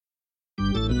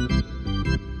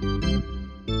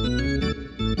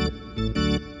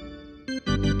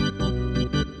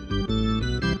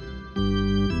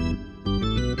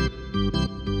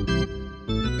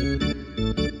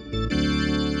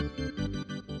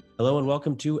Hello and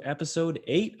welcome to episode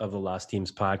 8 of the Lost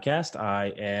Teams podcast.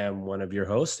 I am one of your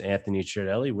hosts, Anthony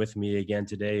Chiarelli. With me again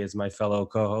today is my fellow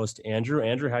co-host, Andrew.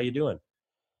 Andrew, how you doing?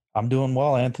 I'm doing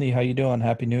well, Anthony. How you doing?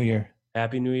 Happy New Year.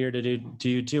 Happy New Year to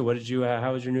you too.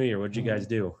 How was your New Year? What did you guys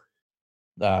do?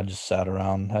 Just sat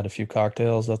around, had a few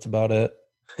cocktails. That's about it.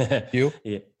 You?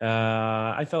 Yeah,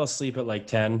 I fell asleep at like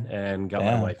 10 and got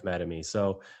my Damn. wife mad at me.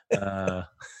 So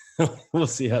we'll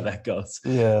see how that goes.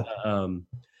 Yeah.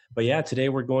 But yeah, today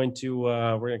we're going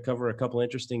to cover a couple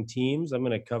interesting teams. I'm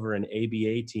going to cover an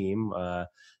ABA team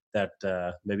that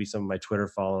maybe some of my Twitter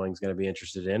following is going to be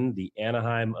interested in, the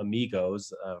Anaheim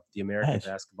Amigos of the American Nice.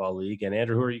 Basketball League. And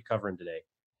Andrew, who are you covering today?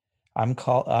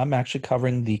 I'm actually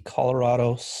covering the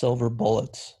Colorado Silver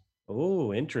Bullets.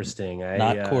 Oh, interesting.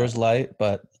 Not Coors Light,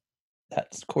 but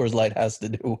that's Coors Light has to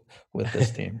do with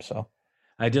this team. So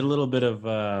I did a little bit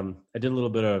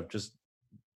of just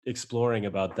exploring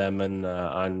about them and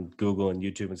on Google and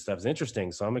YouTube and stuff. It's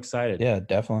interesting, so I'm excited. yeah,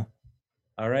 definitely.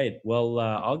 All right. Well,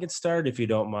 I'll get started if you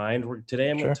don't mind.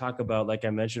 Today I'm going Sure. to talk about, like I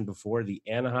mentioned before, the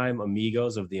Anaheim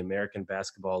Amigos of the American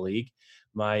Basketball League.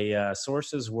 My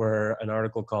sources were an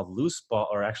article called Loose Ball,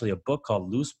 or actually a book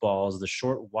called Loose Balls, The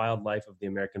Short Wild Life of the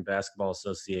American Basketball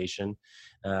Association,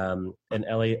 an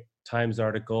LA Times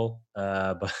article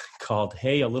called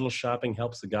Hey, a Little Shopping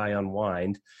Helps a Guy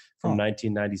Unwind from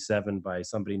 1997 by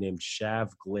somebody named Shav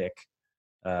Glick.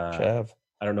 Chav.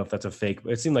 I don't know if that's a fake,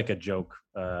 it seemed like a joke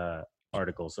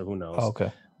article, so who knows? Oh,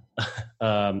 okay.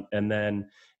 And then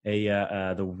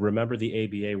the Remember the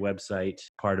ABA website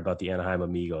part about the Anaheim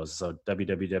Amigos. So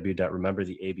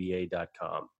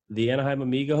www.remembertheaba.com. The Anaheim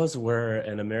Amigos were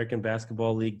an American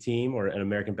Basketball League team, or an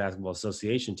American Basketball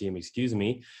Association team, excuse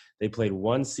me. They played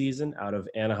one season out of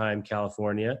Anaheim,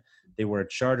 California. They were a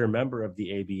charter member of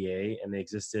the ABA, and they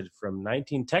existed from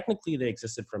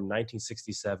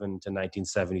 1967 to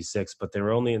 1976, but they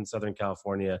were only in Southern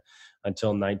California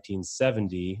until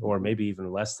 1970, or maybe even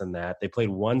less than that. They played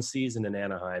one season in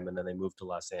Anaheim, and then they moved to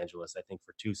Los Angeles, I think,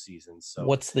 for 2 seasons. So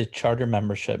What's the charter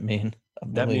membership mean?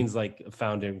 that means like a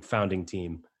founding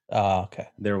team. Oh, okay.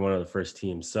 They were one of the first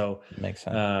teams. So Makes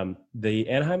sense. the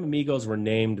Anaheim Amigos were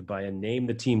named by a Name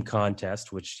the Team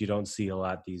contest, which you don't see a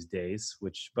lot these days.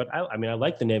 But I mean, I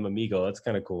like the name Amigo. That's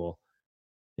kind of cool.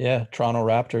 Yeah, Toronto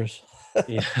Raptors.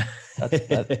 Yeah,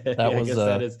 that was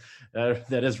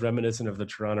that is reminiscent of the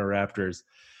Toronto Raptors.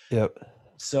 Yep.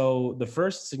 So the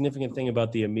first significant thing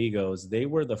about the Amigos, they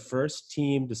were the first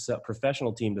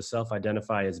professional team to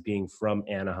self-identify as being from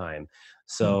Anaheim.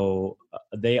 So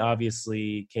they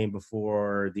obviously came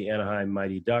before the Anaheim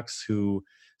Mighty Ducks, who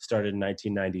started in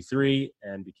 1993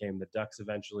 and became the Ducks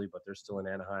eventually, but they're still in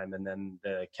Anaheim. And then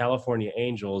the California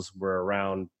Angels were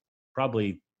around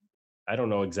probably, I don't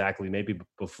know exactly, maybe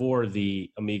before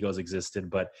the Amigos existed,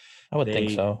 but I would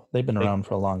think so. They've been around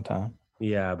for a long time.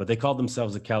 Yeah, but they called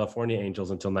themselves the California Angels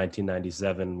until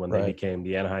 1997 when they became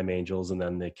the Anaheim Angels, and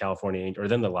then the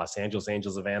then the Los Angeles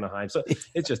Angels of Anaheim. So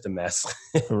it's just a mess.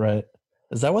 Right.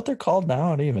 Is that what they're called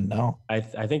now? I don't even know. I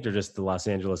think they're just the Los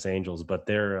Angeles Angels, but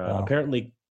they're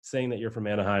apparently saying that you're from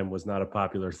Anaheim was not a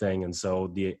popular thing. And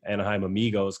so the Anaheim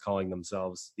Amigos calling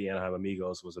themselves the Anaheim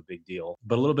Amigos was a big deal.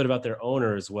 But a little bit about their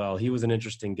owner as well. He was an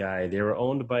interesting guy. They were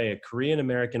owned by a Korean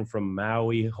American from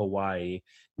Maui, Hawaii,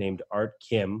 named Art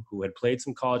Kim, who had played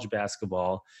some college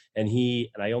basketball. And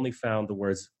I only found the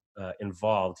words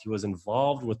involved. He was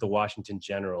involved with the Washington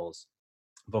Generals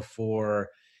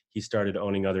before he started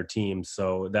owning other teams.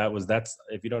 So that's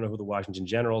if you don't know who the Washington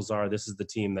Generals are, this is the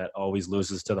team that always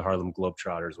loses to the Harlem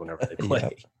Globetrotters whenever they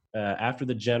play. Yep. After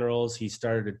the Generals, he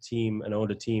started a team and owned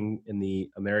a team in the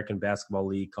American Basketball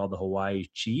League called the Hawaii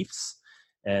Chiefs,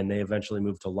 and they eventually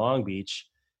moved to Long Beach.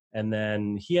 And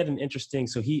then he had an interesting,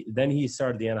 he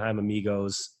started the Anaheim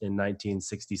Amigos in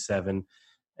 1967.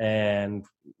 And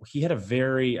he had a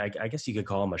very, I guess you could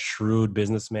call him a shrewd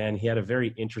businessman. He had a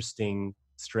very interesting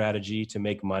strategy to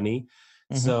make money.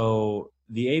 Mm-hmm. So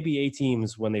the ABA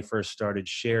teams, when they first started,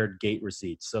 shared gate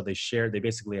receipts. So they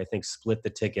basically, I think, split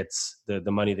the tickets,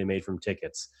 the money they made from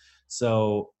tickets.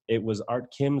 So it was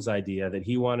Art Kim's idea that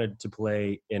he wanted to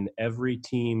play in every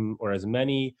team, or as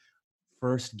many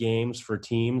first games for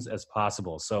teams as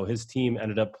possible. So his team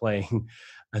ended up playing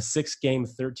a 6-game,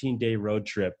 13-day road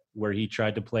trip where he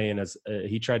tried to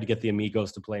get the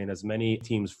Amigos to play in as many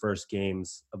teams' first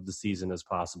games of the season as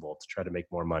possible to try to make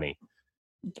more money.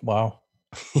 Wow.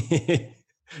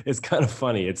 It's kind of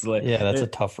funny. It's like, that's a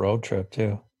tough road trip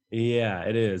too. Yeah,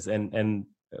 it is. And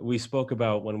we spoke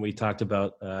about, when we talked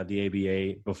about the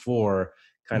ABA before,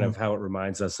 kind of how it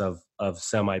reminds us of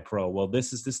semi-pro. Well,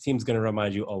 this team's going to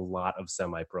remind you a lot of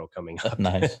semi-pro coming up.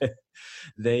 Nice.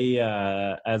 They,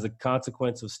 as a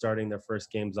consequence of starting their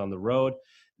first games on the road,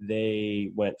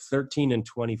 they went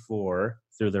 13-24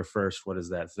 through their first,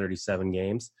 37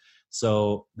 games.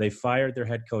 So they fired their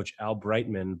head coach, Al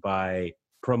Brightman, by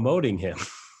promoting him.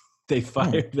 They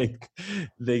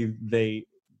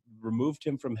removed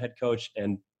him from head coach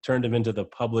and turned him into the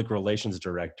public relations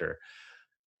director.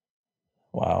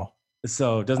 Wow.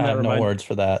 So I have no words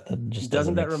for that. That just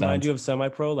doesn't that make remind sense. you of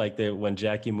semi-pro? Like when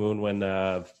Jackie Moon, when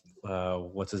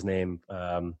what's his name,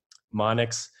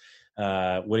 Monix,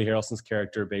 Woody Harrelson's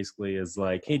character basically is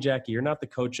like, "Hey Jackie, you're not the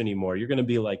coach anymore. You're going to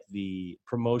be like the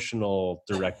promotional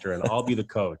director, and I'll be the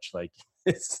coach." Like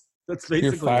that's basically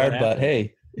You're fired, what but happened.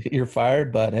 hey, you're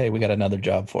fired, but hey, we got another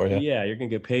job for you. Yeah, you're gonna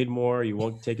get paid more. You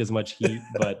won't take as much heat,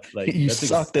 but like You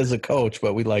sucked as a coach,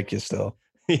 but we like you still.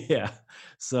 Yeah.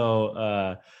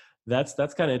 So that's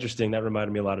kind of interesting. That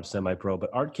reminded me a lot of semi-pro. But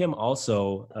Art Kim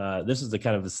also, this is the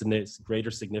kind of the greater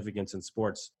significance in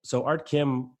sports. So Art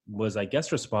Kim was, I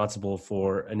guess, responsible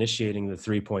for initiating the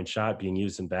three-point shot being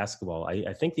used in basketball.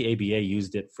 I think the ABA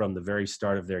used it from the very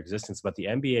start of their existence, but the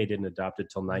NBA didn't adopt it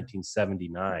till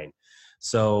 1979.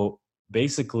 So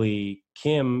basically,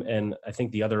 Kim and I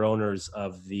think the other owners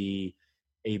of in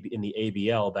the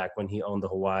ABL back when he owned the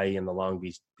Hawaii and the Long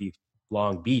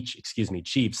Beach,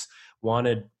 Chiefs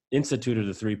instituted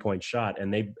a three-point shot,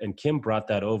 and Kim brought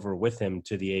that over with him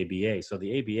to the ABA. So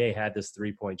the ABA had this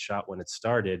three-point shot when it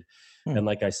started. And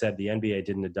like I said, the NBA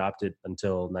didn't adopt it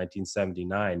until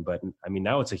 1979. But I mean,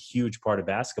 now it's a huge part of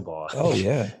basketball. Oh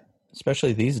yeah.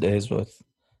 Especially these days with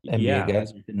NBA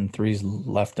guys hitting threes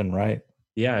left and right.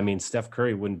 Yeah, I mean, Steph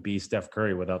Curry wouldn't be Steph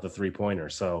Curry without the three-pointer.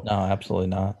 So no, absolutely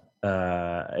not.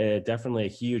 Definitely a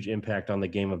huge impact on the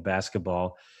game of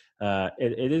basketball.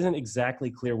 It isn't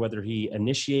exactly clear whether he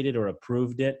initiated or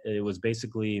approved it. It was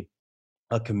basically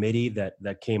a committee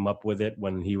that came up with it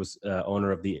when he was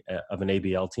owner of an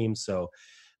ABL team. So,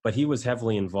 but he was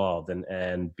heavily involved,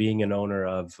 and being an owner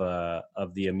of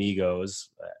the Amigos,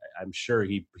 I'm sure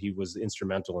he was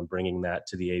instrumental in bringing that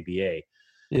to the ABA.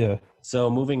 Yeah. So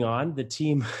moving on, the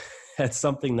team had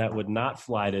something that would not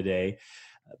fly today.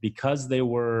 Because they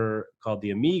were called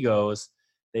the Amigos,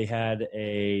 they had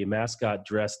a mascot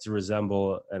dressed to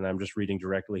resemble, and I'm just reading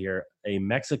directly here, a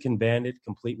Mexican bandit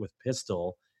complete with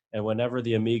pistol. And whenever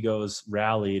the Amigos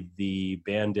rallied, the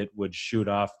bandit would shoot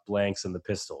off blanks in the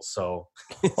pistols. So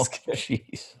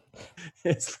jeez.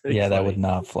 It's pretty funny. That would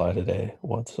not fly today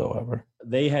whatsoever.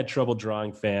 They had trouble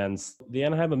drawing fans. The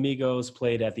Anaheim Amigos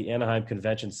played at the Anaheim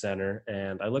Convention Center,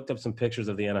 and I looked up some pictures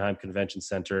of the Anaheim Convention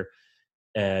Center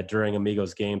during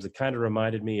Amigos games. It kind of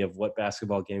reminded me of what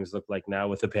basketball games look like now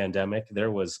with the pandemic.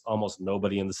 There was almost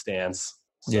nobody in the stands.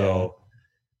 So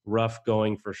rough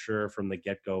going for sure from the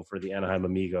get-go for the Anaheim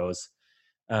Amigos.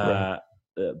 Right.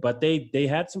 But they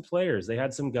had some players. They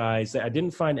had some guys. I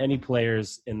didn't find any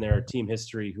players in their team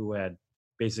history who had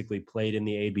basically played in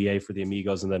the ABA for the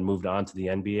Amigos and then moved on to the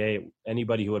NBA.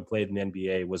 Anybody who had played in the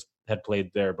NBA had played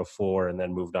there before and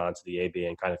then moved on to the ABA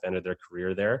and kind of ended their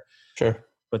career there. Sure.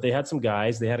 But they had some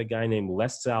guys. They had a guy named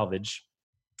Les Selvage,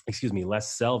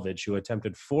 who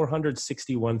attempted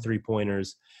 461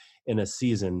 three-pointers in a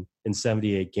season in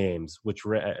 78 games, which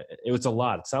it was a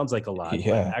lot. It sounds like a lot.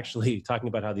 Yeah. But actually, talking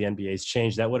about how the NBA's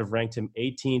changed, that would have ranked him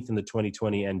 18th in the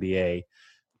 2020 NBA.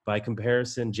 By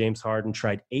comparison, James Harden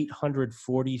tried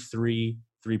 843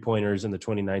 three-pointers in the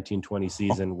 2019-20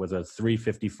 season with a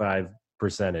 355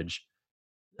 percentage.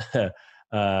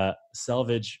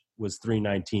 Selvage was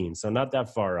 319, so not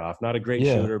that far off. Not a great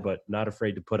shooter, but not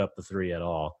afraid to put up the three at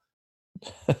all.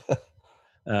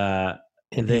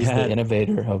 And he's the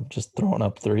innovator of just throwing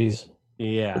up threes.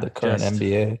 Yeah, for the current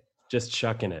NBA. Just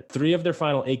chucking it. 3 of their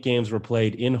final 8 games were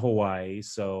played in Hawaii,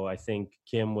 so I think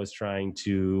Kim was trying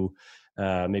to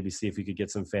maybe see if he could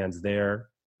get some fans there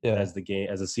as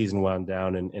the season wound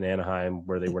down in Anaheim,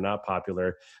 where they were not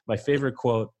popular. My favorite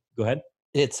quote. Go ahead.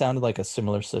 It sounded like a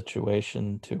similar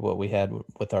situation to what we had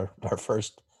with our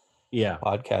first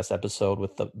podcast episode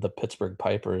with the Pittsburgh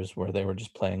Pipers, where they were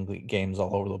just playing the games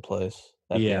all over the place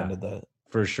at the end of the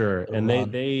for sure. And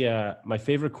they my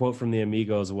favorite quote from the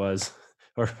Amigos was,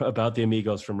 or about the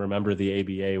Amigos from Remember the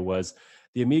ABA was,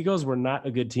 the Amigos were not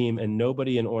a good team and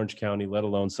nobody in Orange County, let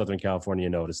alone Southern California,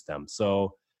 noticed them.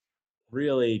 So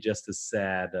really just a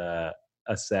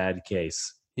sad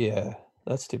case. Yeah,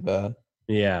 that's too bad.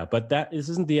 Yeah, but this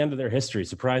isn't the end of their history.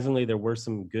 Surprisingly, there were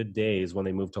some good days when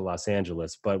they moved to Los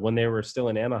Angeles. But when they were still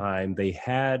in Anaheim, they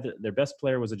had their best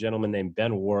player was a gentleman named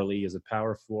Ben Worley. He's a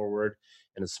power forward.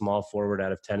 and a small forward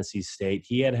out of Tennessee State.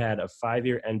 He had a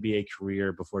 5-year NBA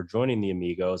career before joining the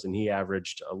Amigos, and he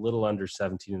averaged a little under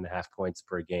 17.5 points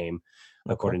per game,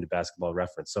 according to Basketball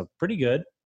Reference. So pretty good.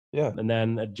 Yeah. And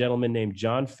then a gentleman named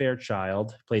John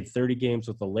Fairchild played 30 games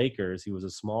with the Lakers. He was a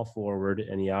small forward,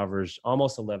 and he averaged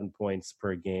almost 11 points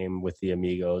per game with the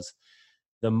Amigos.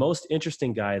 The most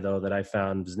interesting guy, though, that I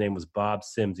found, his name was Bob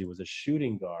Sims. He was a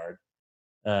shooting guard.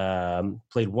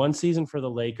 Played one season for the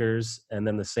Lakers, and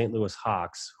then the St. Louis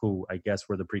Hawks, who I guess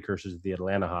were the precursors of the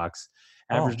Atlanta Hawks,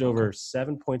 averaged over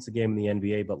 7 points a game in the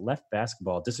NBA, but left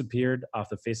basketball, disappeared off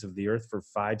the face of the earth for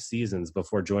 5 seasons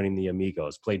before joining the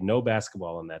Amigos. Played no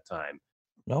basketball in that time.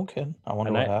 No kidding. I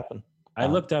wonder what happened. I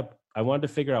looked up, I wanted to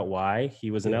figure out why. He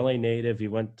was an LA native. He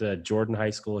went to Jordan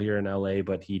High School here in LA,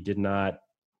 but he did not,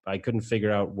 I couldn't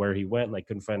figure out where he went. And I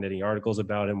couldn't find any articles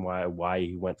about him, why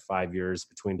he went 5 years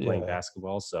between playing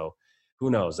basketball. So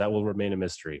who knows? That will remain a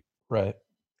mystery. Right.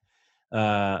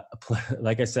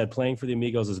 Like I said, playing for the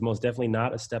Amigos is most definitely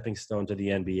not a stepping stone to the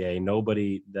NBA.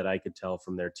 Nobody that I could tell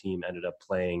from their team ended up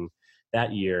playing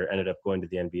that year, ended up going to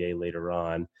the NBA later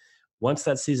on. Once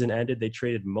that season ended, they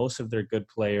traded most of their good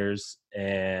players,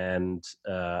 and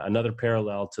another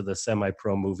parallel to the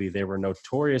semi-pro movie, they were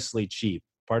notoriously cheap.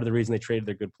 Part of the reason they traded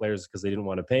their good players is because they didn't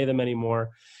want to pay them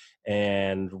anymore.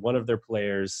 And one of their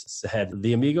players said,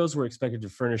 the Amigos were expected to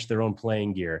furnish their own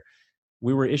playing gear.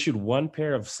 We were issued one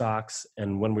pair of socks,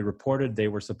 and when we reported, they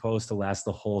were supposed to last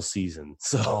the whole season.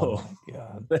 So my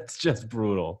God. That's just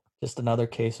brutal. Just another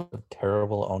case of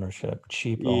terrible ownership,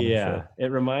 cheap ownership. Yeah,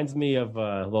 it reminds me of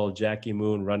little Jackie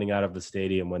Moon running out of the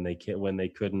stadium when they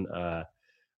couldn't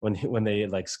when they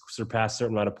like surpassed a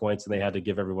certain amount of points and they had to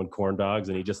give everyone corn dogs,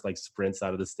 and he just like sprints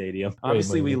out of the stadium.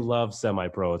 Obviously, we love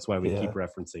semi-pro. It's why we keep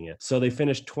referencing it. So they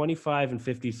finished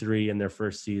 25-53 in their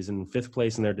first season, 5th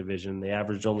place in their division. They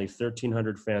averaged only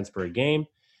 1,300 fans per game.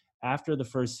 After the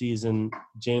first season,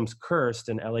 James Kirst,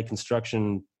 an LA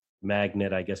construction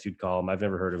magnate, I guess you'd call him, I've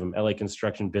never heard of him, LA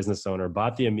construction business owner,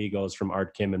 bought the Amigos from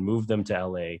Art Kim and moved them to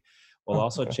LA, while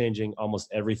also changing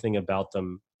almost everything about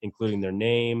them, including their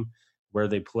name, where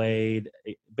they played,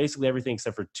 basically everything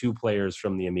except for 2 players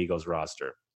from the Amigos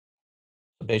roster.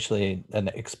 Basically an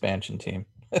expansion team.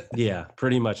 Yeah,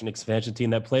 pretty much an expansion team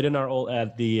that played in our old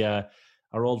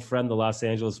friend, the Los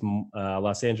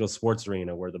Angeles Sports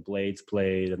Arena, where the Blades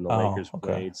played and the Lakers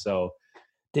played. So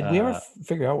did we ever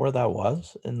figure out where that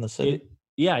was in the city?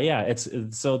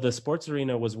 It's so the Sports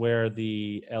Arena was where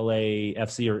the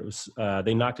LAFC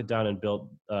they knocked it down and built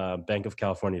Bank of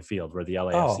California Field, where the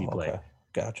LAFC played.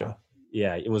 Gotcha.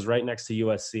 Yeah, it was right next to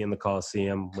USC in the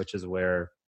Coliseum, which is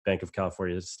where Bank of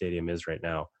California Stadium is right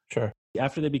now. Sure.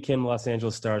 After they became Los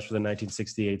Angeles Stars for the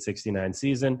 1968-69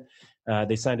 season,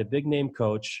 they signed a big-name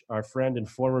coach, our friend and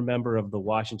former member of the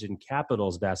Washington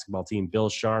Capitals basketball team, Bill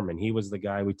Sharman. He was the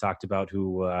guy we talked about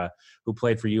who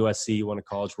played for USC, won a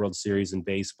College World Series in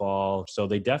baseball. So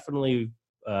they definitely,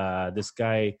 this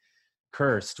guy,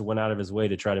 Kirst, went out of his way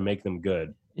to try to make them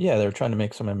good. Yeah, they were trying to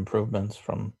make some improvements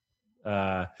from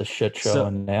the shit show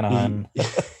in Anaheim.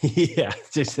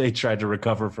 They tried to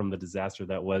recover from the disaster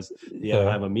that was the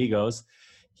Anaheim Amigos.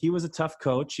 He was a tough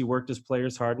coach. He worked his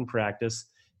players hard in practice,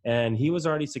 and he was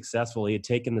already successful. He had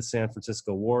taken the San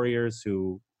Francisco Warriors,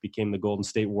 who became the Golden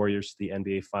State Warriors, to the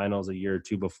NBA Finals a year or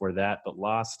 2 before that, but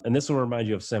lost. And this will remind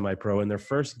you of semi-pro. In their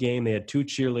first game, they had 2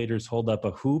 cheerleaders hold up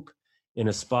a hoop in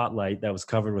a spotlight that was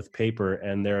covered with paper,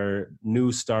 and their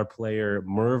new star player,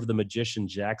 Merv the Magician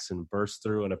Jackson, burst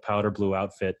through in a powder blue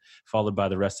outfit, followed by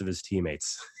the rest of his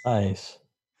teammates. Nice.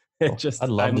 I'd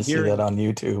love to see that on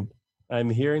YouTube. I'm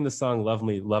hearing the song Love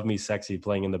Me Sexy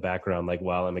playing in the background, like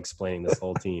while I'm explaining this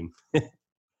whole team.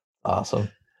 Awesome.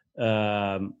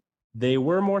 They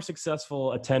were more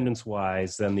successful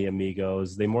attendance-wise than the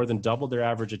Amigos. They more than doubled their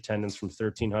average attendance from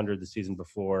 1,300 the season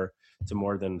before to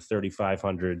more than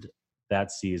 3,500 that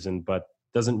season, but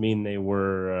doesn't mean they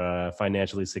were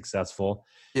financially successful.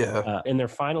 Yeah. In their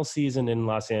final season in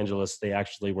Los Angeles, they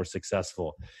actually were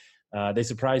successful. They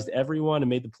surprised everyone and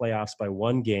made the playoffs by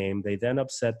 1 game. They then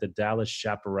upset the Dallas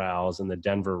Chaparrals and the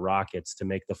Denver Rockets to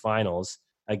make the finals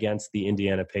against the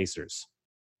Indiana Pacers.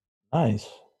 Nice.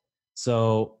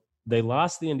 So they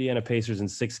lost the Indiana Pacers in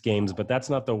 6 games, but that's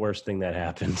not the worst thing that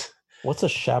happened. What's a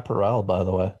chaparral, by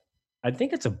the way? I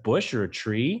think it's a bush or a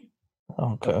tree.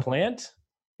 Okay. A plant?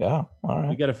 Yeah, all right.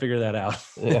 We got to figure that out.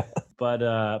 Yeah. But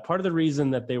part of the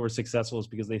reason that they were successful is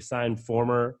because they signed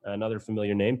another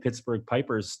familiar name, Pittsburgh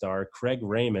Pipers star Craig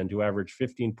Raymond, who averaged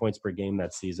 15 points per game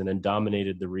that season and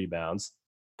dominated the rebounds.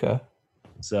 Okay.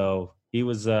 So he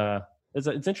was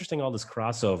it's interesting, all this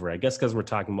crossover, I guess, because we're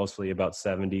talking mostly about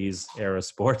 70s era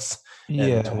sports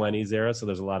and 20s era. So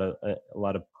there's a lot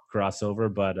of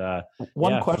crossover. But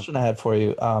one question I had for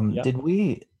you: did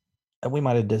we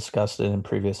might have discussed it in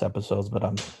previous episodes, but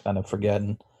I'm kind of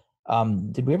forgetting.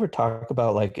 Did we ever talk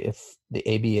about like if the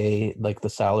ABA, like the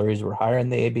salaries were higher in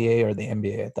the ABA or the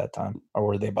NBA at that time, or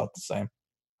were they about the same?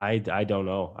 I don't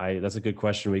know. That's a good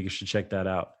question. We should check that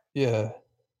out. Yeah.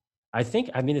 I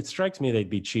mean, it strikes me they'd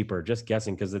be cheaper, just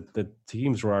guessing, because the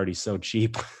teams were already so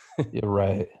cheap. You're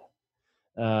right.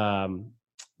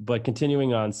 But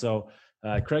continuing on, so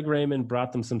Craig Raymond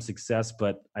brought them some success,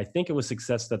 but I think it was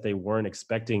success that they weren't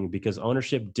expecting because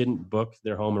ownership didn't book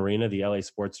their home arena, the LA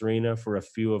Sports Arena, for a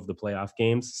few of the playoff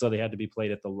games. So they had to be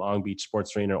played at the Long Beach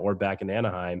Sports Arena or back in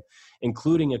Anaheim,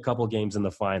 including a couple games in the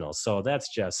finals. So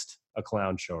that's just a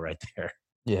clown show right there.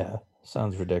 Yeah,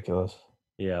 sounds ridiculous.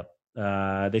 Yeah.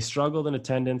 They struggled in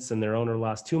attendance and their owner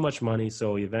lost too much money.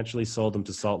 So he eventually sold them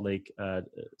to Salt Lake,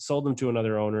 sold them to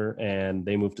another owner, and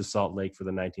they moved to Salt Lake for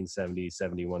the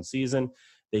 1970-71 season.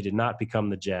 They did not become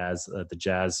the Jazz. The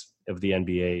Jazz of the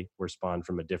NBA were spawned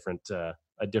from a different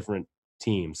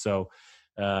team. So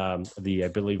I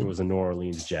believe it was the New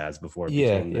Orleans Jazz before it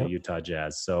became the Utah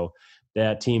Jazz. So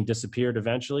that team disappeared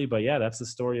eventually. But yeah, that's the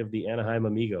story of the Anaheim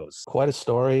Amigos. Quite a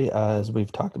story, as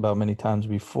we've talked about many times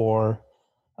before.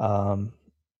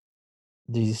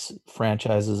 These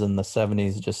franchises in the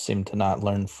 70s just seemed to not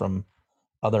learn from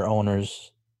other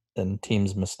owners and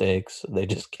teams' mistakes. They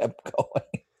just kept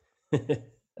going.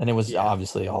 And it was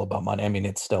obviously all about money. I mean,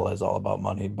 it still is all about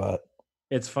money, but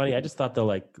it's funny. I just thought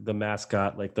the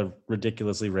mascot, like the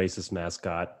ridiculously racist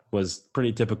mascot, was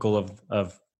pretty typical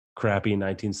of crappy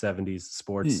 1970s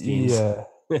sports teams. Yeah.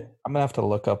 I'm gonna have to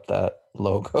look up that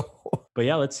logo. But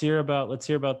yeah, let's hear about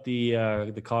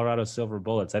the Colorado Silver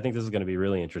Bullets. I think this is going to be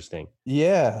really interesting.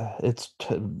 Yeah, it's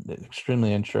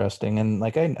extremely interesting, and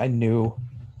like I knew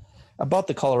about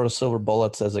the Colorado Silver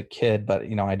Bullets as a kid, but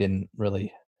I didn't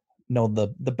really know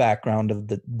the background of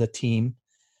the team.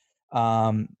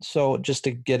 So just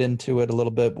to get into it a little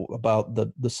bit about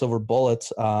the Silver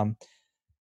Bullets,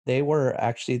 they were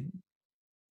actually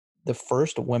the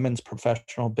first women's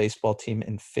professional baseball team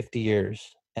in 50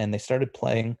 years, and they started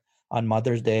playing on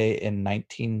Mother's Day in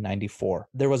 1994.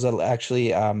 There was actually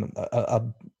a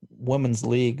women's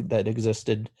league that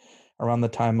existed around the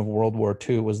time of World War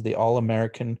II. It was the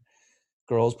All-American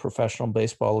Girls Professional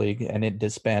Baseball League, and it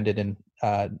disbanded in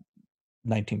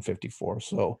 1954.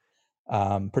 So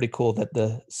pretty cool that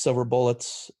the Silver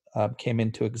Bullets came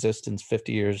into existence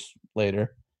 50 years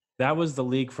later. That was the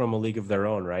league from A League of Their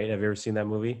Own, right? Have you ever seen that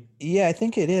movie? Yeah, I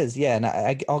think it is. Yeah, and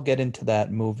I'll get into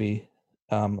that movie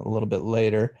a little bit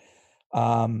later.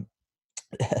 One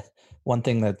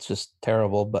thing that's just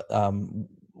terrible, but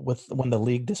when the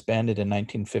league disbanded in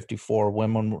 1954,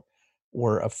 women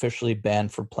were officially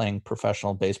banned from playing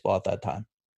professional baseball at that time.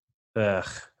 Ugh,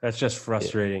 that's just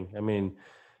frustrating. Yeah. I mean,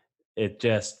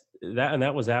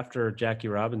 that was after Jackie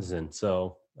Robinson.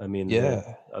 So I mean,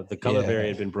 the color barrier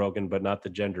had been broken, but not the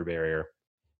gender barrier.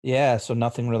 Yeah, so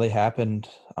nothing really happened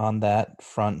on that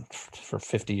front for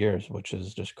 50 years, which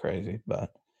is just crazy.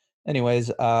 But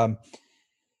anyways, how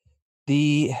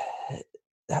the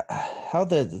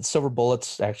Silver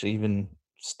Bullets actually even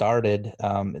started,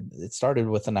 it started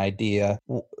with an idea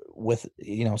with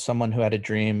someone who had a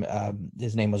dream.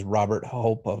 His name was Robert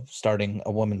Hope, of starting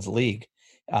a women's league.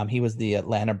 He was the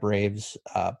Atlanta Braves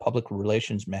public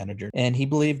relations manager, and he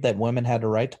believed that women had a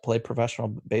right to play professional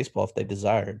baseball if they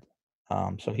desired.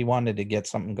 So he wanted to get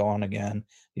something going again.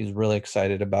 He was really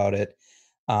excited about it.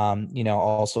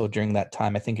 Also during that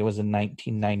time, I think it was in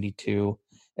 1992,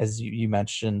 as you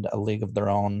mentioned, A League of Their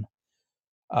Own,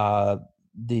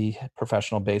 the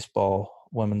professional baseball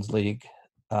women's league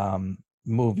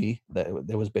movie that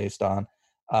it was based on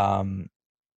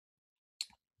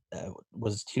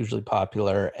was hugely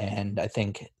popular, and I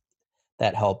think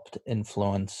that helped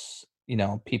influence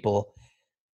people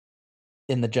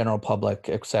in the general public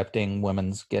accepting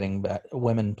women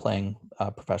playing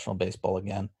professional baseball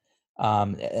again.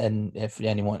 And if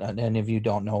any of you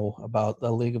don't know about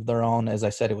The League of Their Own, as I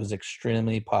said, it was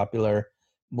extremely popular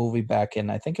movie back in,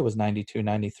 I think it was 92,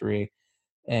 93.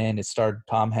 And it starred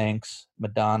Tom Hanks,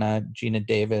 Madonna, Gina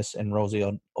Davis, and Rosie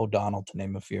O'Donnell, to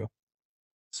name a few.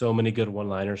 So many good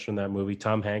one-liners from that movie.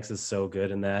 Tom Hanks is so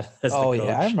good in that as the coach.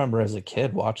 Yeah, I remember as a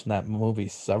kid watching that movie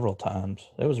several times.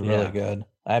 It was really good.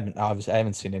 I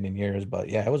haven't seen it in years, but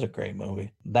yeah, it was a great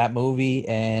movie. That movie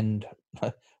and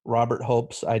Robert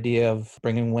Hope's idea of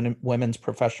bringing women's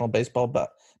professional baseball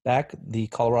back, the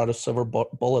Colorado Silver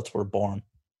Bullets were born.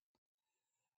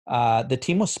 The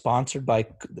team was sponsored by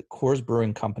the Coors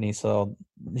Brewing Company, so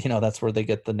that's where they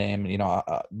get the name.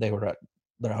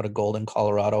 They're out of Golden,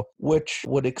 Colorado, which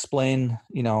would explain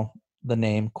the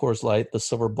name Coors Light, the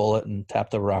Silver Bullet, and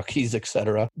Tap the Rockies,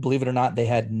 etc. Believe it or not, they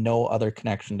had no other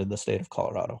connection to the state of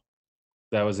Colorado.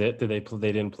 That was it? Did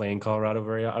they didn't play in Colorado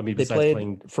very often? I mean, They besides played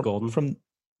playing Golden?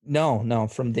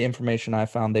 from the information I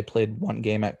found, they played one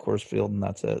game at Coors Field, and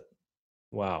that's it.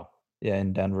 Wow. Yeah,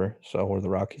 in Denver, so where the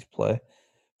Rockies play,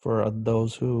 for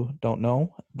those who don't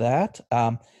know that.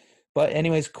 But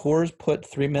anyways, Coors put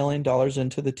 $3 million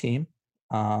into the team.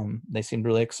 They seemed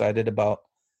really excited about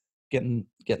getting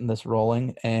this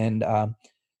rolling, and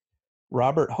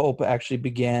Robert Hope actually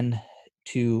began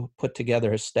to put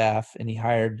together his staff, and he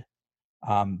hired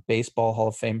Baseball Hall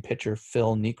of Fame pitcher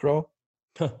Phil Niekro,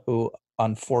 who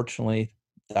unfortunately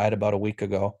died about a week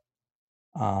ago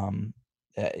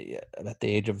at the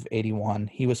age of 81.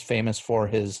 He was famous for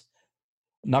his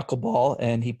knuckleball,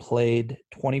 and he played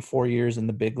 24 years in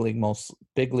the big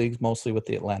leagues, mostly with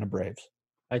the Atlanta Braves.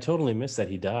 I totally missed that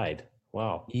he died.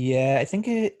 Wow. Yeah, I think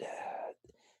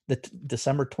the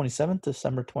December 27th,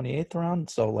 December 28th around.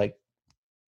 So like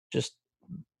just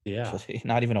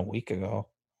not even a week ago.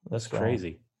 That's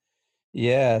crazy.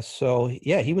 Yeah. So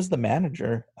yeah, he was the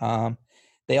manager.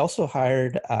 They also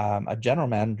hired a general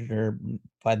manager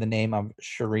by the name of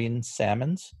Shireen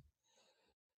Salmons,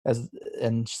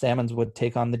 and Salmons would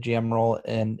take on the GM role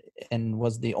and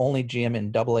was the only GM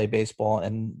in AA baseball.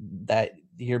 And that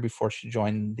year before she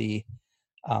joined the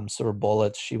Silver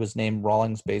Bullets, she was named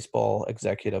Rawlings Baseball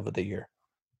Executive of the Year.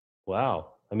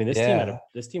 Wow. I mean,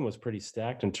 this team was pretty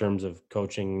stacked in terms of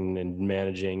coaching and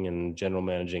managing and general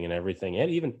managing and everything. And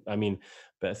even, I mean,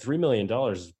 but $3 million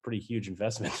is a pretty huge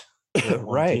investment.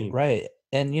 Right.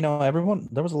 And,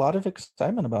 there was a lot of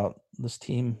excitement about this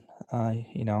team,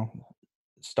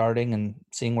 starting and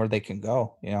seeing where they can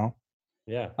go,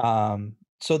 Yeah.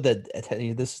 So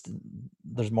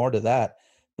there's more to that.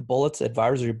 The Bullets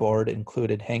advisory board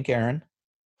included Hank Aaron,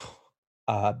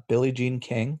 Billie Jean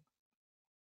King,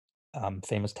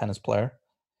 famous tennis player,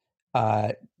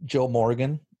 Joe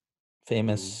Morgan,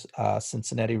 famous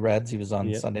Cincinnati Reds. He was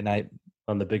on Sunday night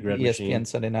on the Big Red ESPN machine.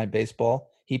 Sunday Night Baseball.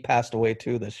 He passed away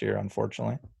too this year,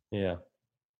 unfortunately. Yeah.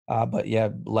 But yeah,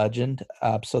 legend.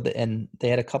 And they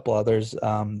had a couple others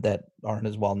that aren't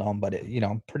as well known, but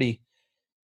pretty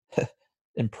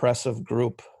impressive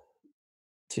group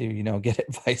to get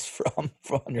advice from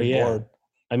on your board.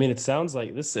 I mean,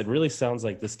 it really sounds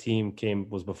like this team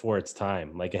was before its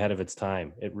time, like ahead of its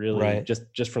time. It really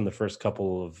just from the first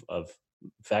couple of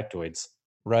factoids.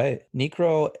 Right.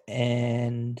 Niekro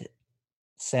and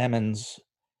Salmons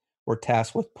were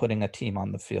tasked with putting a team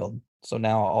on the field. So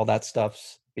now all that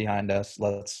stuff's behind us.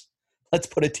 Let's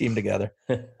put a team together.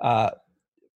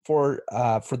 For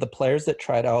the players that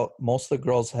tried out, most of the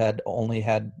girls had only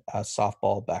had a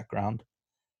softball background.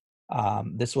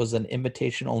 This was an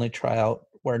invitation-only tryout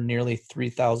where nearly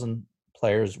 3,000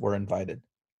 players were invited.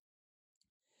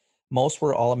 Most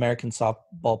were All-American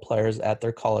softball players at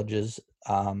their colleges,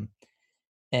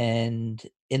 and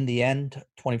in the end,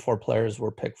 24 players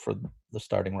were picked for the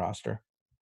starting roster.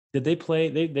 Did they play?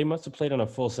 They must have played on a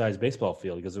full-size baseball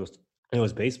field because it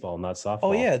was baseball, not softball.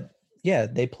 Oh yeah,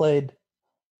 they played.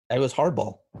 It was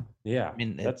hardball. Yeah, I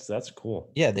mean that's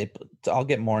cool. Yeah, I'll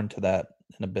get more into that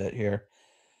in a bit here.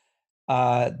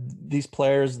 These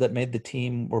players that made the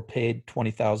team were paid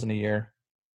 $20,000 a year,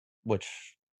 which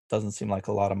doesn't seem like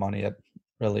a lot of money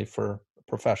really for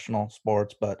professional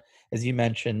sports. But as you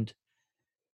mentioned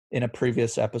in a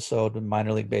previous episode,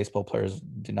 minor league baseball players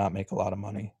do not make a lot of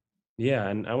money. Yeah,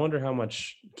 and I wonder how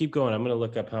much. Keep going. I'm going to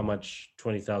look up how much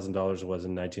 $20,000 was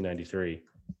in 1993.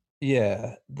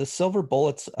 Yeah, the Silver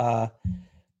Bullets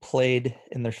played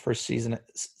in their first season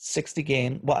 60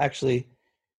 games. Well, actually,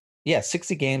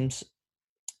 60 games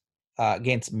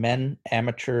against men,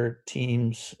 amateur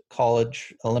teams,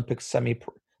 college, Olympic,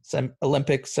 semi-pro,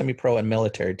 and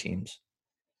military teams.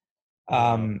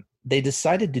 Wow. They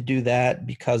decided to do that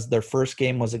because their first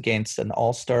game was against an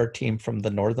all-star team from the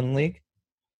Northern League,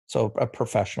 so a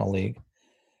professional league.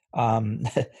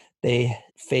 They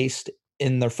faced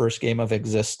in their first game of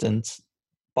existence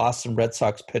Boston Red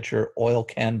Sox pitcher Oil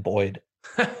Can Boyd.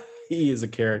 He is a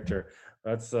character.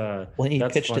 That's he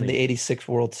pitched funny. In the '86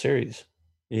 World Series.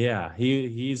 Yeah, I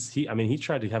mean, he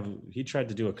tried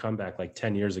to do a comeback like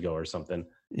 10 years ago or something.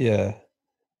 Yeah,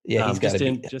 he's got to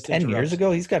be 10 years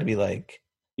ago. He's got to be like.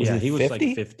 He was like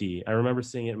 50. I remember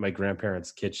seeing it in my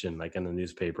grandparents' kitchen, like in the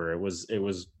newspaper. It was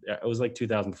like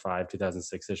 2005,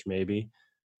 2006 ish, maybe.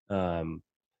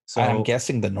 So I'm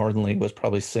guessing the Northern League was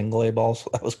probably single A balls. So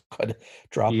that was quite a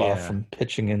drop off from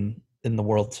pitching in the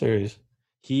World Series.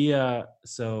 He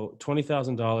so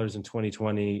 $20,000 in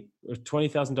 2020, $20,000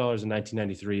 in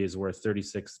 1993 is worth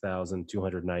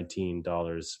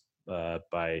 $36,219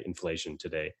 by inflation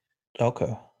today.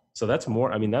 Okay. So that's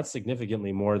more. I mean, that's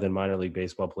significantly more than minor league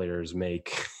baseball players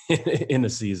make in a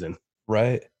season.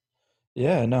 Right.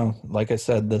 Yeah, no, like I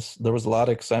said, there was a lot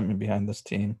of excitement behind this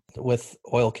team. With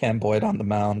Oil Can Boyd on the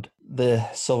mound, the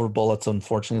Silver Bullets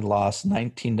unfortunately lost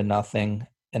 19-0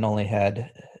 and only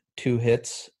had 2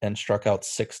 hits and struck out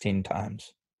 16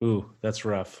 times. Ooh, that's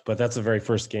rough. But that's the very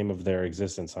first game of their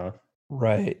existence, huh?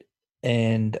 Right.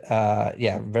 And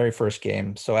yeah, very first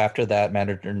game. So after that,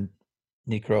 manager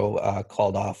Necro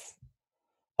called off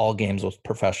all games with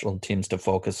professional teams to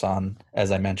focus on,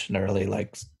 as I mentioned earlier,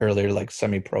 like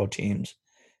semi-pro teams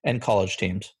and college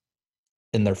teams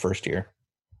in their first year.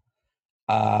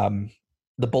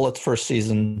 The Bullets' first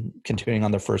season, continuing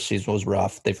on their first season, was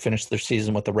rough. They finished their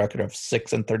season with a record of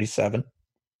 6-37.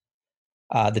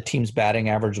 The team's batting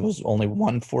average was only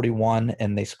 141,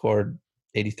 and they scored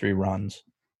 83 runs.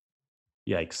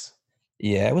 Yikes.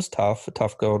 Yeah, it was tough, a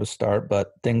tough go to start,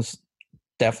 but things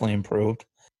definitely improved.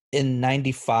 In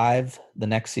 95, the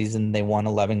next season, they won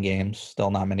 11 games,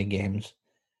 still not many games.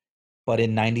 But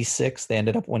in 96, they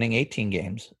ended up winning 18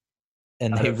 games,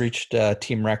 and they reached a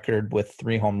team record with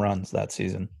 3 home runs that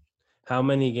season. How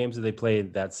many games did they play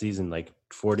that season? Like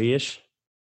 40-ish?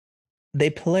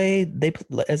 They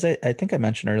as I think I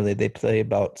mentioned earlier, they played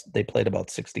about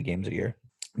 60 games a year.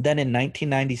 Then in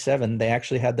 1997, they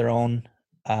actually had their own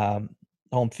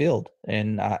home field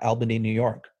in Albany, New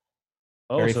York.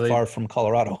 Oh, very so far from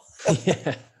Colorado.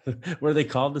 Yeah. Were they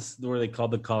called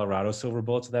the Colorado Silver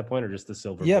Bullets at that point, or just the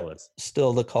Silver Yep, Bullets?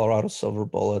 still the Colorado Silver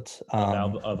Bullets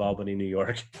Of Albany, New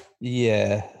York.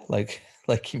 Yeah, like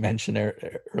you mentioned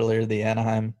earlier, the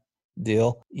Anaheim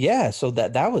deal. Yeah, so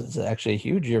that was actually a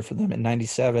huge year for them in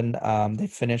 '97. They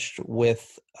finished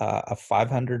with a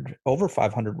 500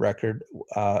 record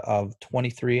of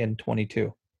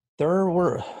 23-22. There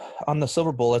were on the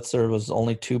Silver Bullets. There was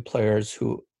only 2 players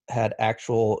who had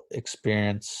actual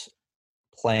experience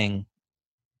playing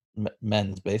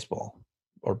men's baseball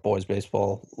or boys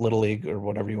baseball, little league, or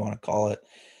whatever you want to call it.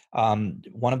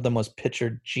 One of them was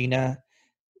pitcher Gina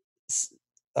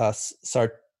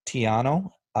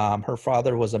Sartiano. Her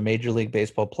father was a Major League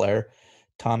Baseball player,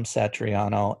 Tom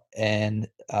Satriano, and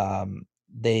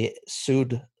they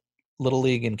sued Little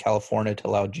League in California to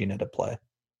allow Gina to play.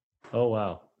 Oh,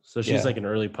 wow. So she's like an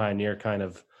early pioneer kind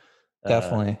of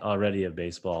definitely already of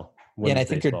baseball, Yeah, and I women's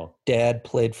think your baseball. dad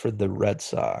played for the Red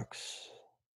Sox,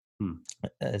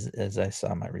 as I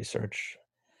saw my research.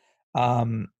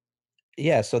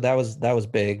 Yeah, so that was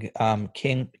big.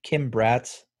 Kim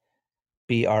Bratz,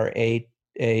 Bratz,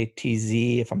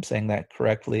 if I'm saying that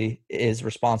correctly, is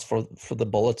responsible for the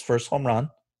Bullets' first home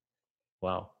run.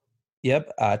 Wow.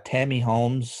 Yep. Tammy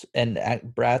Holmes, and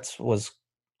Bratz was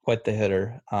quite the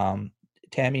hitter.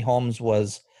 Tammy Holmes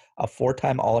was a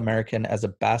 4-time All-American as a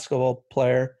basketball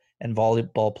player and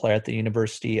volleyball player at the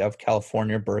University of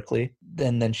California, Berkeley.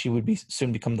 Then she would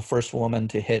soon become the first woman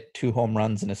to hit 2 home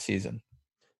runs in a season.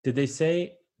 Did they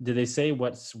say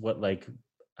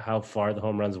how far the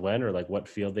home runs went, or like what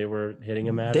field they were hitting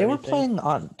them at? They were playing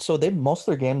on, so most of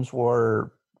their games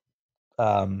were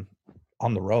on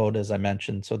the road, as I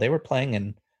mentioned. So they were playing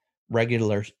in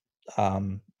regular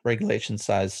regulation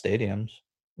sized stadiums,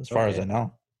 as far as I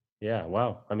know. Yeah,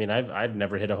 wow. I mean, I've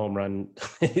never hit a home run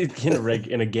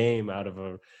in a game out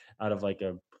of like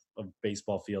a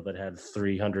baseball field that had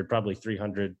 300, probably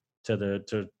 300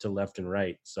 to left and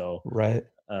right. So right,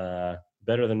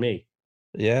 better than me.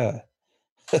 Yeah.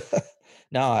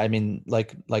 No, I mean,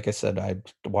 like I said, I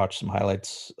watched some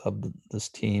highlights of this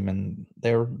team, and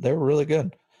they were really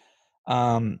good.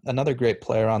 Another great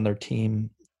player on their team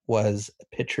was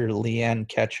pitcher Leanne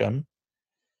Ketchum,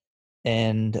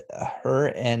 and her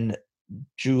and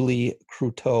Julie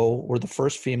Cruteau were the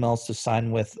first females to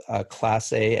sign with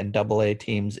Class A and AA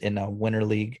teams in a Winter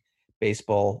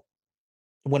Baseball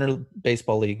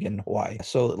League in Hawaii.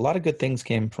 So a lot of good things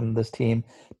came from this team.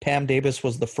 Pam Davis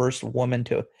was the first woman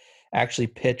to actually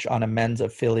pitch on a men's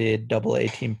affiliated AA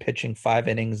team, pitching 5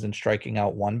 innings and striking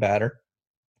out 1 batter.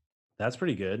 That's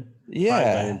pretty good.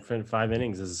 Yeah. 5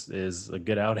 innings is a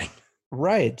good outing.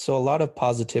 Right. So a lot of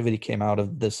positivity came out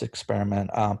of this experiment.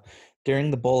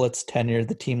 During the Bullets' tenure,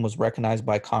 the team was recognized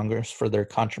by Congress for their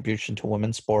contribution to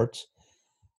women's sports.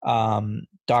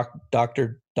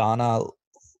 Dr. Donna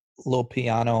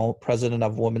Lopiano, president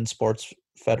of Women's Sports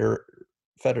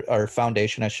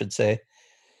Foundation, I should say,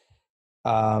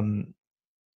 who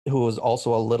was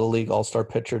also a Little League All-Star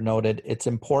pitcher, noted, "It's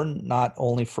important not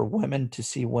only for women to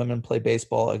see women play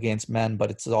baseball against men,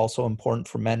 but it's also important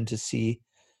for men to see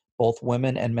both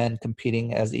women and men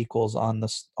competing as equals on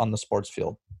the sports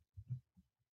field."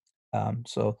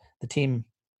 So the team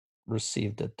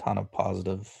received a ton of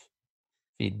positive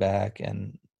feedback,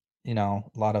 and a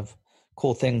lot of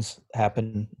cool things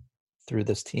happen through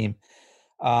this team.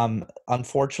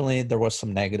 Unfortunately, there was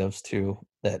some negatives too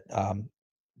that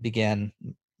began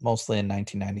mostly in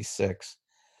 1996.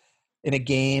 In a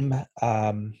game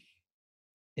in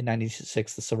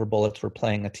 96, the Silver Bullets were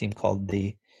playing a team called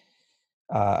the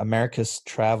America's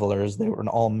Travelers. They were an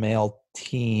all-male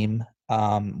team.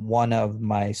 One of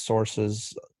my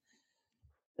sources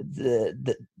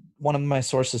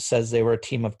says they were a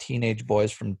team of teenage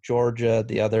boys from Georgia.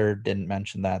 The other didn't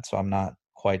mention that, so I'm not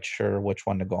quite sure which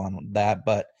one to go on with that.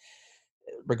 But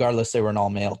regardless, they were an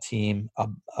all-male team.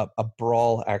 A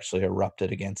brawl actually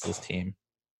erupted against this team.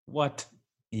 What?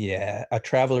 Yeah, a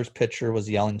Travelers pitcher was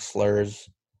yelling slurs,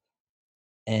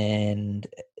 and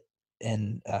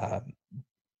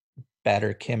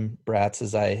batter Kim Bratz,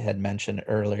 as I had mentioned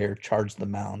earlier, charged the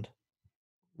mound.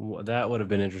 Well, that would have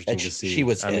been interesting to see. She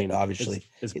was hit, obviously.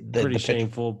 It's pretty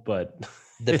shameful, but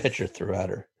the pitcher threw at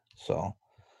her. So,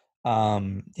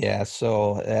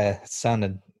 it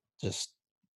sounded just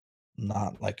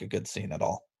not like a good scene at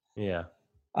all. Yeah.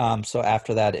 So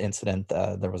after that incident,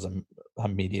 there was a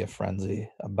media frenzy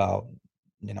about,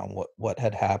 what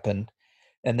had happened.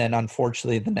 And then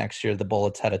unfortunately the next year, the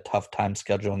Bullets had a tough time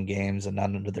scheduling games, and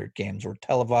none of their games were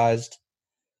televised.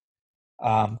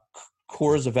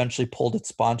 Coors eventually pulled its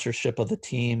sponsorship of the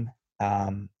team.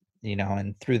 And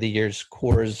through the years,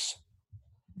 Coors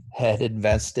had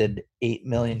invested $8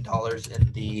 million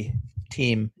in the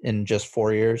team in just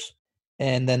 4 years.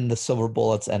 And then the Silver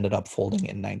Bullets ended up folding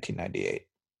in 1998.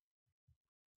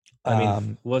 I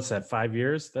mean, what's that, 5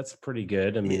 years? That's pretty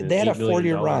good. I mean, they had a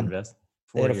 4-year run.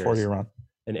 They had a 4-year run.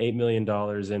 And $8 million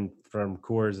in from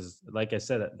Coors is, like I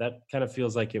said, that kind of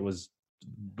feels like it was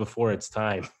before its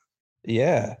time.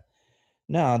 Yeah.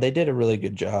 No, they did a really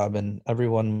good job, and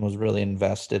everyone was really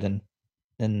invested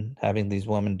in having these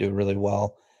women do really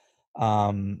well.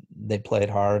 They played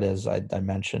hard, as I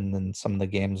mentioned, in some of the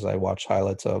games I watched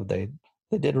highlights of. They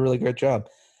did a really great job.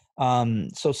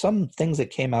 So some things that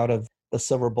came out of the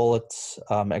Silver Bullets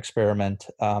experiment,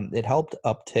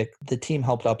 the team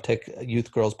helped uptick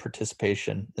youth girls'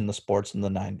 participation in the sports in the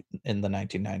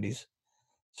 1990s.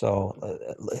 So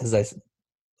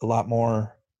a lot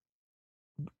more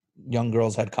young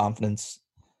girls had confidence,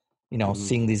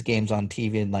 seeing these games on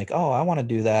TV and like, oh, I want to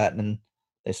do that. And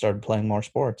they started playing more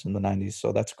sports in the 90s.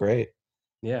 So that's great.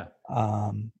 Yeah.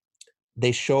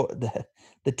 They show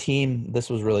the team. This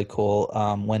was really cool.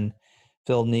 When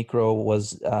Phil Niekro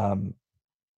was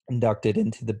inducted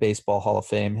into the Baseball Hall of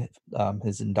Fame,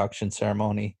 his induction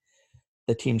ceremony,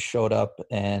 the team showed up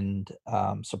and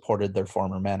supported their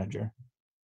former manager.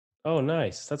 Oh,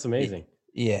 nice. That's amazing.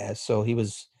 Yeah. So he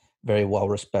was a very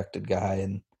well-respected guy,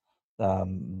 and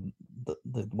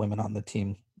the women on the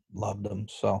team loved him.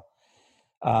 So,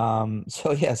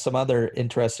 some other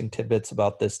interesting tidbits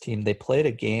about this team. They played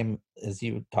a game, as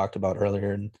you talked about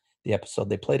earlier in the episode.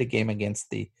 They played a game against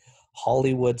the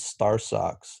Hollywood Star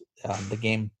Sox. The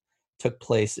game took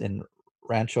place in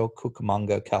Rancho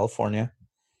Cucamonga, California.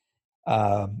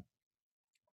 A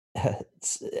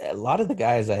lot of the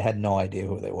guys, I had no idea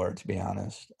who they were, to be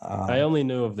honest. I only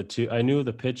knew of the two. I knew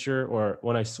the pitcher, or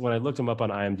when I looked him up on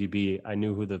IMDb, I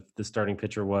knew who the starting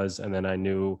pitcher was, and then I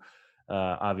knew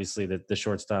obviously the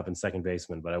shortstop and second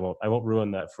baseman. But I won't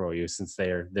ruin that for you, since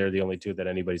they're the only two that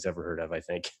anybody's ever heard of, I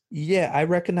think. Yeah,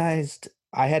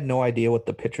 I had no idea what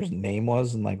the pitcher's name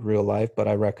was in like real life, but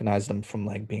I recognized him from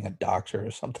like being a doctor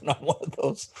or something on one of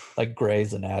those like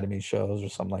Grey's Anatomy shows or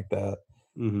something like that.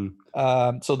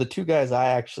 Mm-hmm. So the two guys I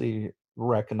actually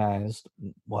recognized,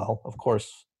 well, of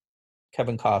course,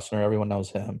 Kevin Costner, everyone knows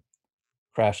him.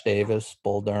 Crash Davis,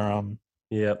 Bull Durham.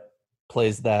 Yep.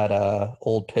 Plays that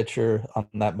old pitcher on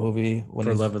that movie.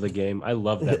 For Love of the Game. I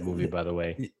love that movie, by the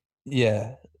way.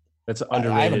 Yeah. That's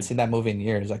underrated. I haven't seen that movie in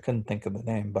years. I couldn't think of the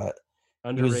name, but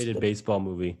underrated baseball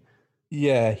movie.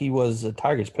 Yeah, he was a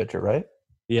Tigers pitcher, right?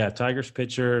 Yeah, Tigers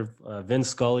pitcher. Vin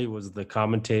Scully was the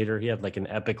commentator. He had like an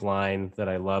epic line that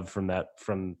I love from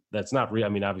that's not real. I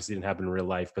mean, obviously it didn't happen in real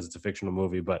life because it's a fictional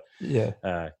movie, but yeah,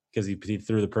 because he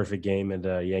threw the perfect game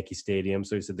at Yankee Stadium.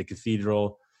 So he said the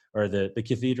cathedral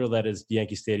that is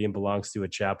Yankee Stadium belongs to a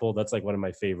chapel. That's like one of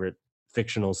my favorite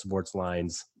fictional sports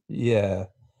lines. Yeah.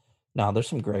 No, there's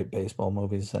some great baseball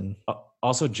movies. And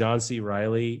also John C.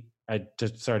 Reilly.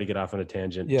 Sorry to get off on a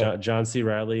tangent. Yeah. John C.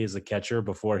 Reilly is a catcher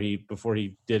before he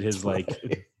did his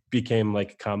became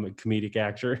like a comedic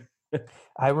actor.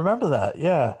 I remember that.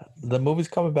 Yeah, the movie's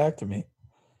coming back to me.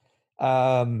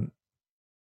 The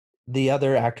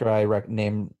other actor I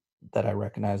named that I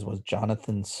recognized was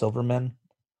Jonathan Silverman.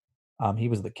 He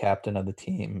was the captain of the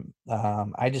team.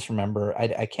 I just remember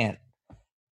I can't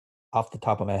off the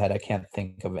top of my head, I can't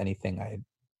think of anything I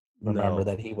remember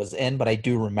that he was in, but I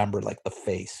do remember like the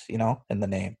face, and the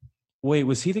name. Wait,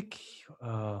 was he the?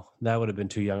 That would have been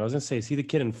too young. I was gonna say, is he the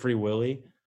kid in Free Willy?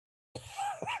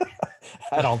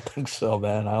 I don't think so,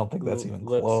 man. I don't think that's even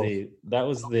close. Let's see. That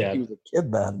was he was a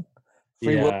kid then.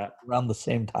 Free Willy was around the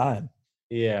same time.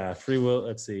 Yeah, Free Will.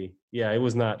 Let's see. Yeah, it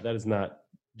was not. That is not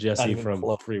Jesse from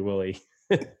Free Willy.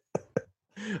 But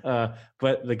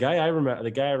the guy I remember,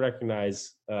 the guy I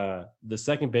recognize, the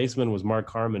second baseman was Mark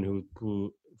Harmon,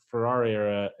 who for our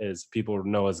era is people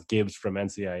know as Gibbs from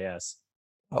NCIS.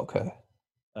 Okay.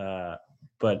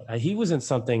 But he was in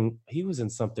something.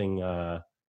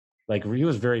 Like he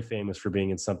was very famous for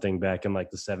being in something back in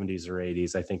like the 70s or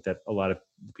 80s. I think that a lot of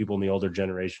people in the older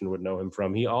generation would know him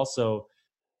from. He also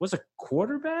was a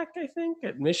quarterback, I think,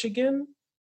 at Michigan.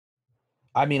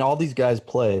 I mean, all these guys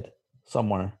played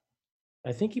somewhere.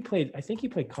 I think he played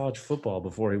college football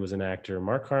before he was an actor.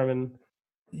 Mark Harmon.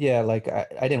 Yeah, like I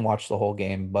didn't watch the whole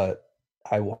game, but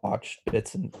I watched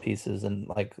bits and pieces, and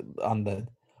like on the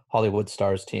Hollywood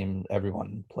Stars team,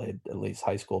 everyone played at least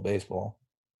high school baseball.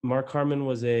 Mark Harmon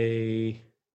was went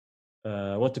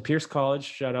to Pierce College.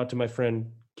 Shout out to my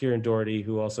friend Kieran Doherty,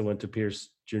 who also went to Pierce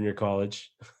Junior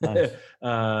College. Nice.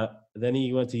 Then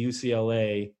he went to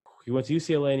UCLA. He went to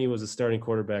UCLA and he was a starting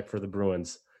quarterback for the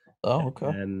Bruins. Oh, okay.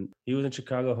 And he was in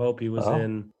Chicago Hope. He was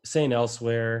in St.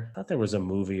 Elsewhere. I thought there was a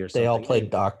movie or something. They all played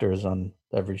doctors on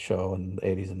every show in the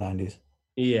 80s and 90s.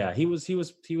 Yeah, he was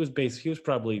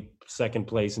probably second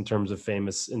place in terms of fame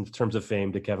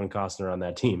to Kevin Costner on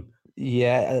that team.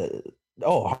 Yeah.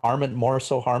 Harmon, more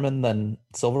so Harmon than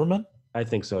Silverman? I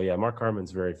think so, yeah. Mark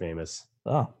Harmon's very famous.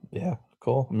 Oh, yeah,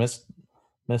 cool. Missed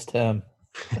him.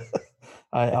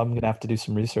 I'm going to have to do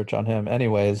some research on him.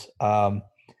 Anyways,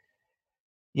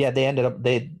 yeah, they ended up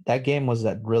that game was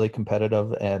really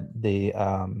competitive, and the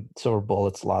Silver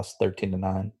Bullets lost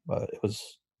 13-9, but it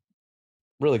was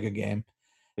a really good game.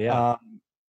 Yeah.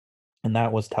 And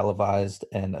that was televised,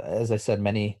 and as I said,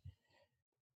 many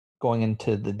going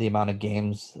into the amount of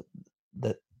games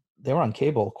that they were on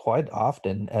cable quite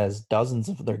often, as dozens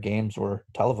of their games were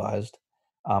televised.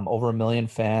 Over 1 million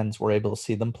fans were able to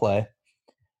see them play.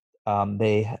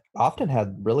 They often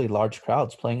had really large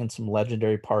crowds playing in some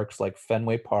legendary parks like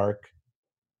Fenway Park,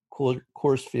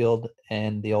 Coors Field,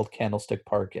 and the old Candlestick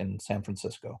Park in San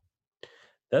Francisco.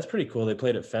 That's pretty cool. They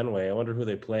played at Fenway. I wonder who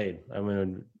they played. I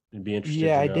mean, it'd be interesting.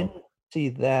 Yeah, I didn't see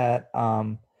that.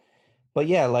 But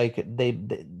yeah, like they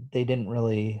didn't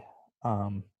really,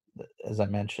 as I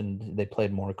mentioned, they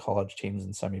played more college teams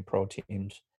and semi-pro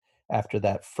teams after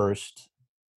that first,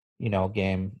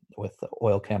 game with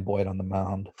Oil Can Boyd on the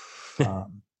mound.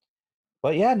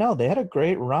 But yeah, no, they had a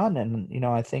great run, and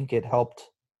I think it helped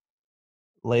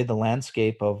lay the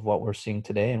landscape of what we're seeing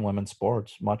today in women's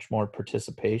sports. Much more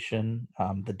participation.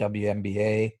 The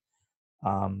WNBA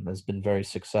has been very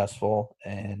successful,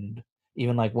 and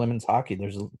even like women's hockey,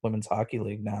 there's a women's hockey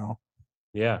league now.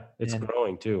 Yeah, it's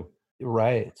growing too.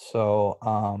 Right. So,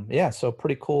 so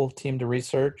pretty cool team to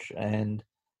research, and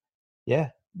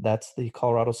yeah, that's the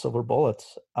Colorado Silver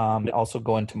Bullets. Also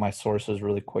go into my sources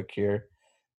really quick here.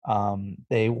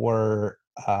 They were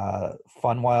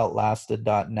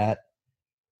funwhileitlasted.net,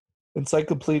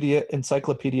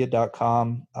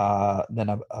 encyclopedia.com,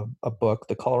 then a book,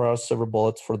 The Colorado Silver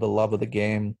Bullets for the Love of the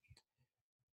Game,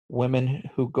 Women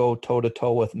Who Go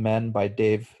Toe-to-Toe with Men by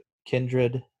Dave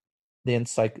Kindred, the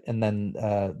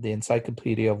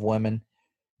Encyclopedia of Women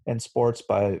and Sports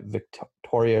by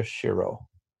Victoria Shiro.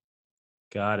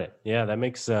 Got it. Yeah, that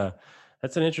makes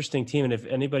that's an interesting team. And if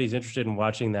anybody's interested in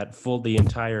watching the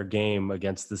entire game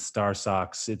against the Star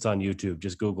Sox, it's on YouTube.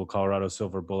 Just Google Colorado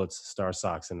Silver Bullets Star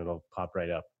Sox and it'll pop right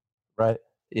up. Right.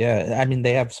 Yeah. I mean,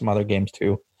 they have some other games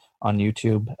too on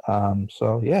YouTube.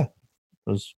 So yeah, it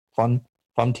was fun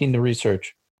team to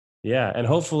research. Yeah, and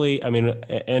hopefully, I mean,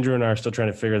 Andrew and I are still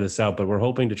trying to figure this out, but we're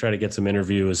hoping to try to get some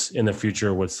interviews in the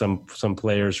future with some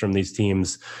players from these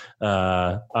teams.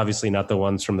 Obviously, not the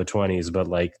ones from the 20s, but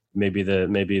like maybe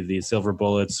the Silver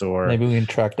Bullets, or maybe we can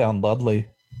track down Ludley.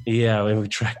 Yeah, we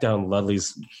track down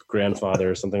Ludley's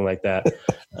grandfather or something like that.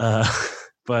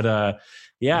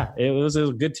 Yeah, it was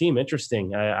a good team.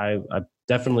 Interesting. I'm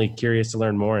definitely curious to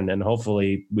learn more, and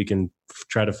hopefully we can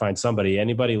try to find somebody.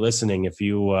 Anybody listening, if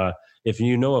you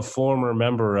know a former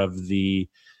member of the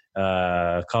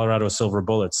Colorado Silver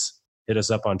Bullets, hit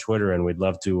us up on Twitter, and we'd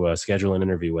love to schedule an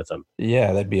interview with them.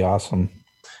 Yeah, that'd be awesome.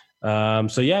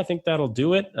 So yeah, I think that'll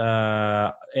do it.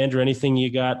 Andrew, anything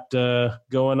you got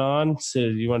going on? So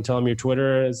you want to tell them your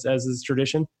Twitter as is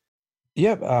tradition?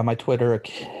 Yep. My Twitter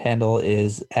handle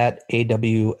is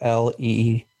 @AWLENN,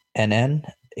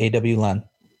 AWLEN.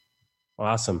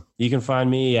 Awesome. You can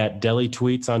find me at Deli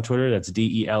Tweets on Twitter. That's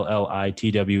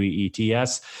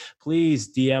DELLITWEETS.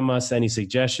 Please DM us any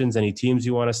suggestions, any teams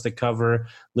you want us to cover.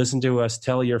 Listen to us.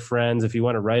 Tell your friends. If you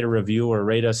want to write a review or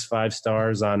rate us 5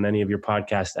 stars on any of your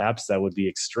podcast apps, that would be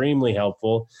extremely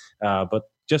helpful. But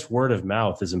just word of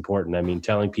mouth is important. I mean,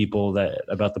 telling people that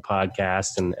about the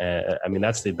podcast, and I mean,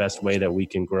 that's the best way that we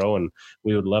can grow, and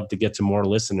we would love to get to more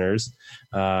listeners.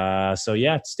 So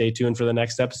yeah, stay tuned for the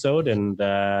next episode, and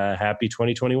happy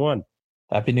 2021.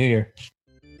 Happy New Year.